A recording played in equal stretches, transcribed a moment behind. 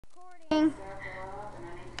Stop,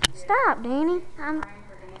 Dani. I'm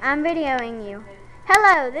videoing you.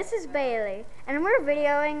 Hello, this is Bailey, and we're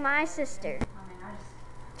videoing my sister.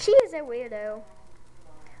 She is a weirdo,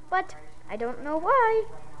 but I don't know why.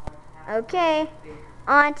 Okay,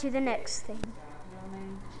 on to the next thing.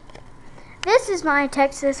 This is my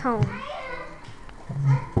Texas home.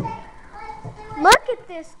 Look at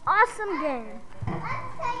this awesome game.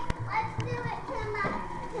 Let's do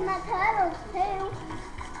it to my turtles too.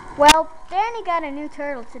 Well, Dani got a new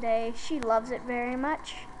turtle today. She loves it very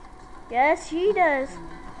much. Yes, she does.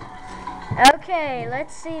 Okay,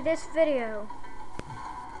 let's see this video.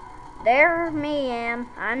 There me am.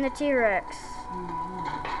 I'm the T-Rex.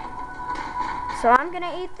 So I'm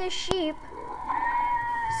gonna eat this sheep.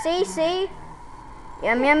 See?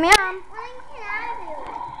 Yum, yum, yum. When can I do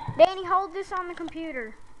it? Dani, hold this on the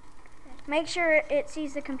computer. Make sure it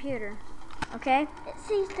sees the computer. Okay? It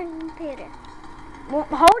sees the computer. Well,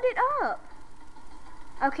 hold it up.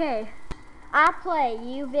 Okay. I play.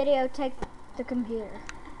 You videotape the computer.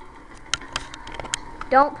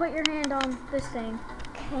 Don't put your hand on this thing.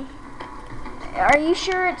 Okay. Are you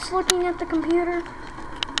sure it's looking at the computer?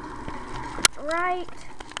 Right.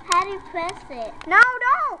 How do you press it? No,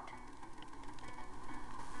 don't.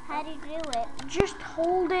 How do you do it? Just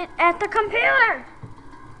hold it at the computer.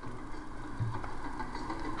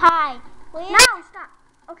 Hi. No, stop.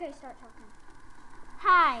 Okay, start talking.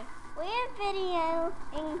 Hi. We're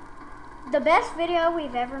videoing The best video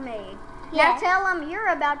we've ever made. Yes. Now tell them you're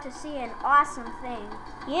about to see an awesome thing.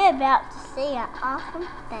 You're about to see an awesome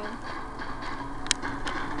thing.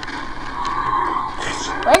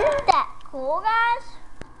 Wasn't that cool, guys?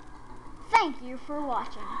 Thank you for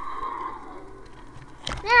watching.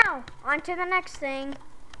 Now, on to the next thing.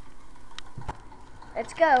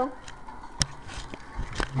 Let's go.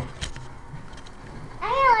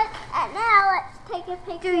 Now let's take a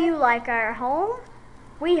picture. Do you like our home?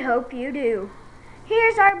 We hope you do.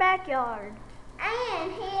 Here's our backyard.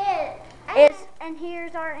 And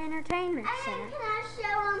here's our entertainment can center. I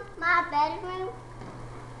show them my bedroom?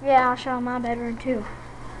 Yeah, I'll show my bedroom too.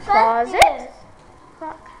 What's Closet.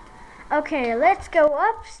 this? Okay, let's go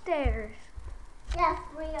upstairs. Yes,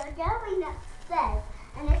 we are going upstairs.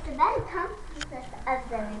 And it's a very comfortable of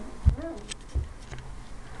the room.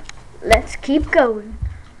 Let's keep going.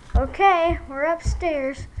 Okay, we're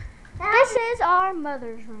upstairs. This is our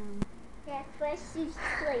mother's room. Yes, where she sleeps.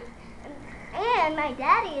 And my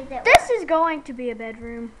daddy is at This is going to be a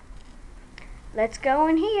bedroom. Let's go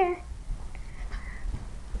in here.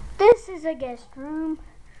 This is a guest room.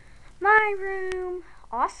 My room.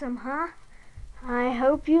 Awesome, huh? I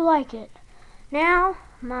hope you like it. Now,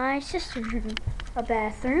 my sister's room. A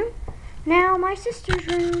bathroom. Now, my sister's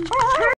room.